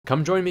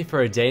Come join me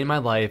for a day in my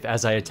life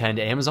as I attend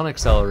Amazon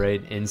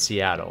Accelerate in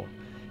Seattle.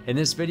 In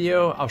this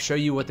video, I'll show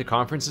you what the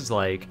conference is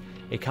like,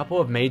 a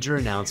couple of major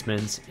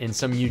announcements, and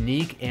some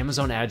unique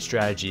Amazon ad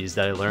strategies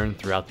that I learned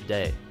throughout the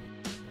day.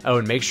 Oh,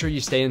 and make sure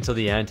you stay until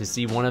the end to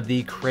see one of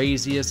the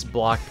craziest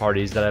block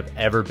parties that I've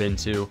ever been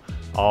to,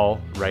 all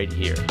right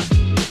here.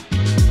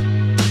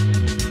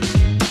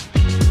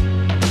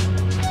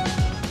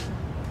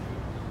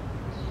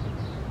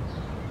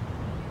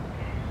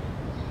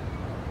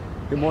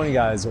 Good morning,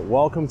 guys.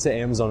 Welcome to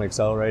Amazon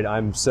Accelerate.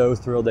 I'm so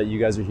thrilled that you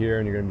guys are here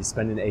and you're going to be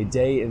spending a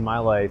day in my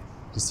life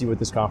to see what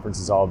this conference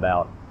is all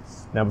about.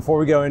 Now, before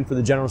we go in for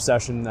the general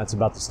session that's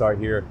about to start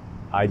here,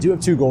 I do have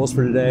two goals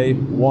for today.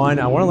 One,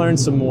 I want to learn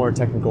some more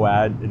technical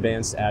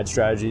advanced ad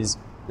strategies.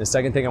 The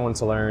second thing I want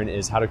to learn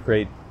is how to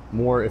create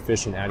more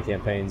efficient ad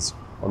campaigns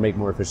or make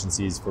more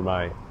efficiencies for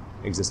my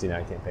existing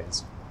ad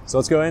campaigns. So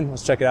let's go in,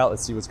 let's check it out,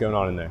 let's see what's going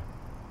on in there.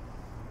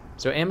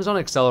 So Amazon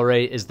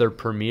Accelerate is their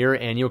premier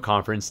annual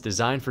conference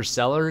designed for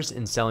sellers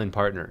and selling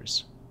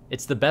partners.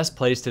 It's the best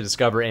place to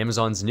discover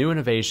Amazon's new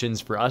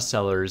innovations for us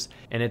sellers,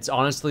 and it's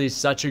honestly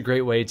such a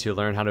great way to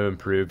learn how to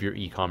improve your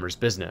e-commerce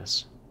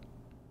business.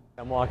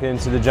 I'm walking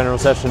into the general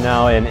session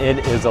now and it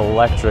is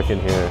electric in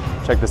here.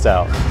 Check this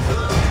out.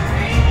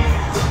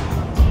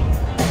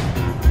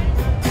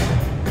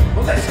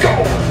 Let's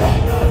go!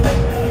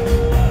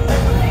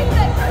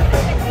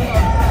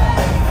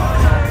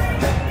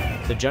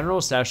 The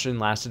general session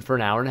lasted for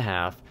an hour and a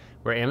half,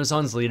 where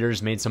Amazon's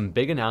leaders made some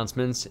big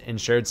announcements and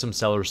shared some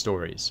seller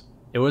stories.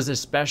 It was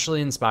especially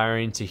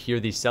inspiring to hear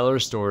these seller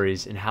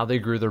stories and how they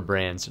grew their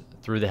brands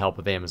through the help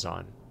of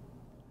Amazon.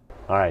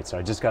 All right, so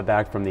I just got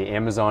back from the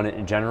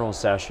Amazon general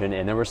session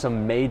and there were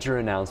some major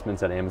announcements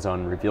that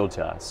Amazon revealed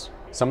to us.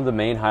 Some of the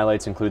main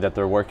highlights include that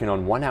they're working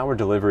on 1-hour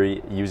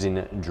delivery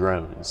using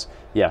drones.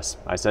 Yes,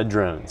 I said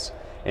drones.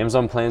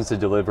 Amazon plans to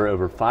deliver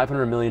over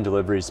 500 million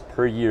deliveries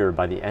per year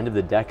by the end of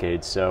the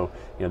decade, so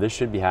this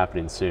should be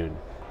happening soon.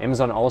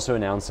 Amazon also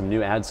announced some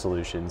new ad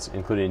solutions,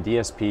 including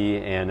DSP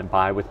and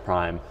Buy with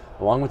Prime,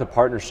 along with a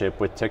partnership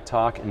with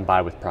TikTok and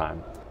Buy with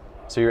Prime.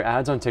 So your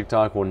ads on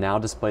TikTok will now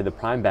display the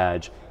Prime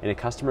badge, and a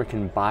customer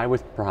can buy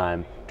with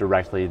Prime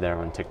directly there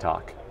on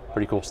TikTok.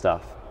 Pretty cool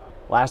stuff.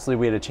 Lastly,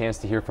 we had a chance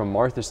to hear from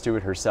Martha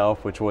Stewart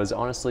herself, which was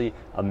honestly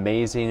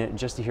amazing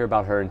just to hear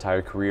about her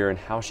entire career and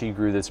how she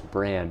grew this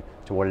brand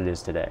to what it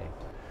is today.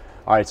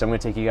 All right, so I'm going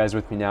to take you guys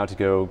with me now to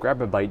go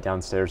grab a bite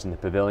downstairs in the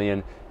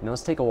pavilion, and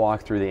let's take a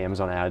walk through the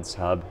Amazon Ads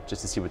Hub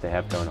just to see what they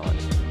have going on.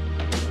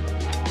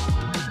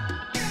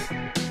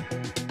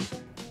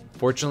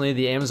 Fortunately,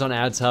 the Amazon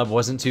Ads Hub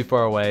wasn't too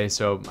far away,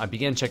 so I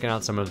began checking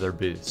out some of their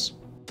booths.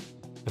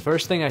 The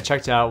first thing I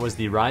checked out was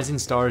the Rising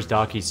Stars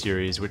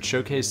docu-series, which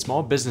showcased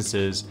small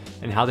businesses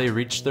and how they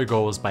reached their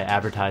goals by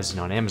advertising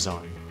on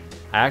Amazon.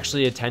 I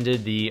actually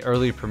attended the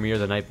early premiere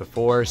the night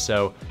before,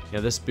 so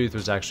this booth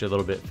was actually a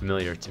little bit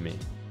familiar to me.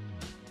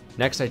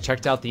 Next, I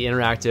checked out the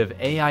interactive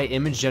AI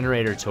image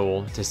generator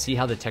tool to see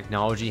how the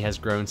technology has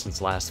grown since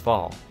last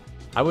fall.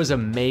 I was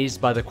amazed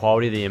by the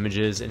quality of the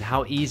images and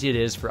how easy it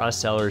is for us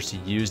sellers to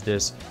use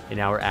this in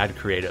our ad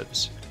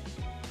creatives.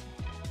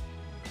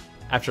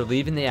 After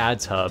leaving the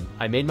Ads Hub,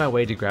 I made my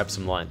way to grab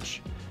some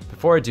lunch.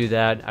 Before I do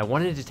that, I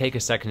wanted to take a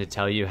second to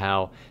tell you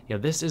how,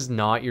 this is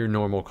not your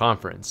normal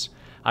conference.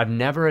 I've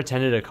never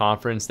attended a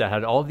conference that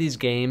had all these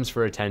games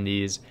for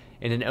attendees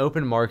and an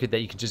open market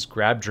that you could just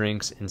grab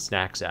drinks and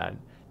snacks at.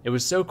 It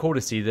was so cool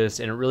to see this,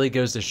 and it really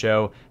goes to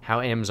show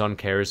how Amazon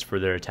cares for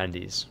their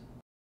attendees.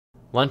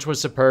 Lunch was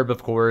superb,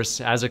 of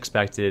course, as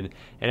expected,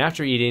 and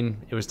after eating,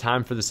 it was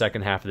time for the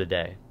second half of the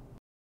day.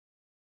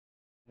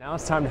 Now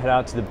it's time to head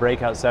out to the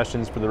breakout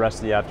sessions for the rest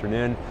of the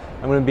afternoon.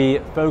 I'm going to be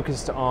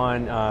focused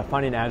on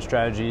finding ad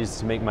strategies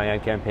to make my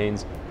ad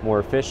campaigns more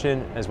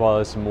efficient, as well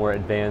as some more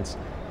advanced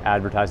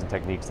advertising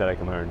techniques that I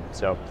can learn.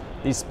 So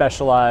these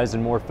specialized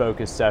and more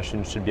focused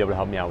sessions should be able to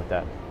help me out with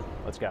that.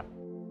 Let's go.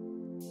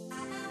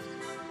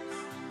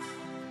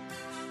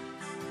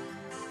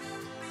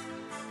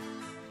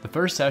 The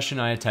first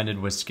session I attended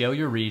was Scale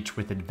Your Reach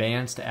with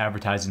Advanced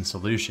Advertising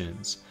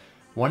Solutions.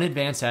 One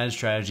advanced ad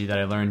strategy that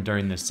I learned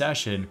during this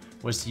session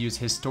was to use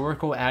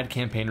historical ad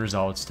campaign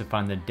results to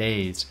find the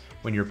days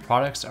when your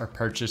products are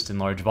purchased in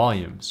large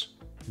volumes.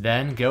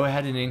 Then go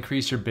ahead and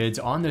increase your bids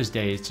on those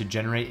days to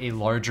generate a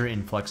larger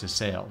influx of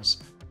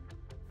sales.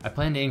 I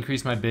plan to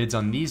increase my bids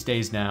on these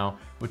days now,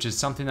 which is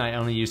something I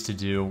only used to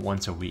do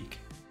once a week.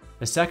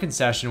 The second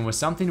session was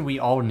something we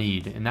all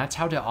need, and that's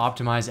how to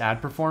optimize ad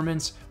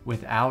performance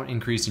without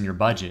increasing your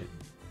budget.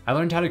 I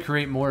learned how to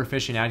create more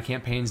efficient ad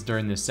campaigns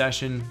during this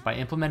session by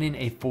implementing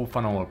a full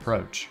funnel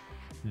approach.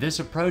 This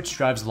approach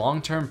drives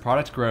long-term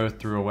product growth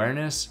through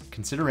awareness,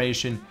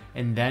 consideration,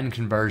 and then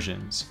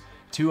conversions.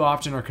 Too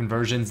often are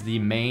conversions the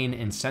main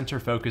and center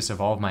focus of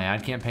all of my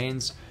ad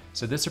campaigns,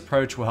 so this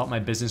approach will help my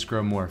business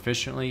grow more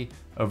efficiently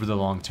over the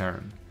long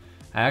term.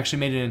 I actually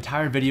made an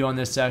entire video on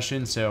this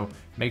session, so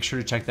make sure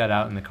to check that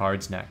out in the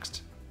cards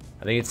next.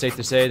 I think it's safe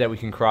to say that we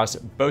can cross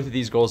both of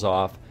these goals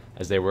off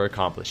as they were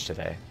accomplished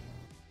today.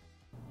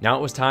 Now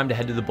it was time to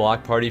head to the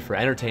block party for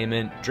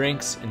entertainment,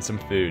 drinks, and some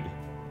food.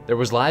 There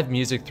was live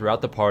music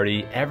throughout the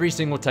party, every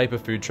single type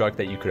of food truck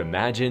that you could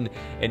imagine,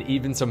 and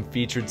even some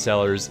featured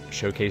sellers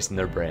showcasing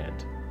their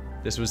brand.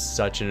 This was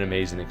such an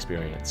amazing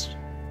experience.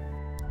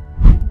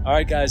 All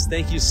right, guys,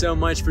 thank you so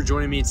much for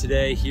joining me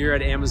today here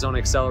at Amazon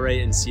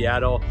Accelerate in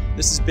Seattle.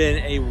 This has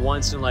been a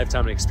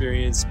once-in-a-lifetime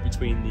experience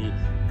between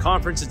the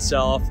conference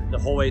itself, the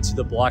whole way to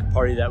the block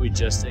party that we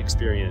just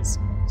experienced.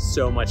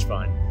 So much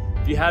fun.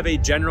 If you have a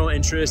general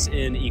interest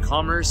in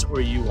e-commerce or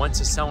you want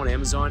to sell on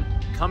Amazon,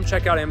 come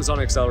check out Amazon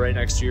Accelerate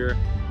next year.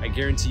 I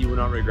guarantee you will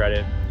not regret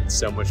it. It's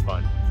so much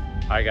fun.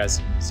 All right,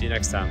 guys, see you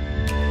next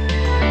time.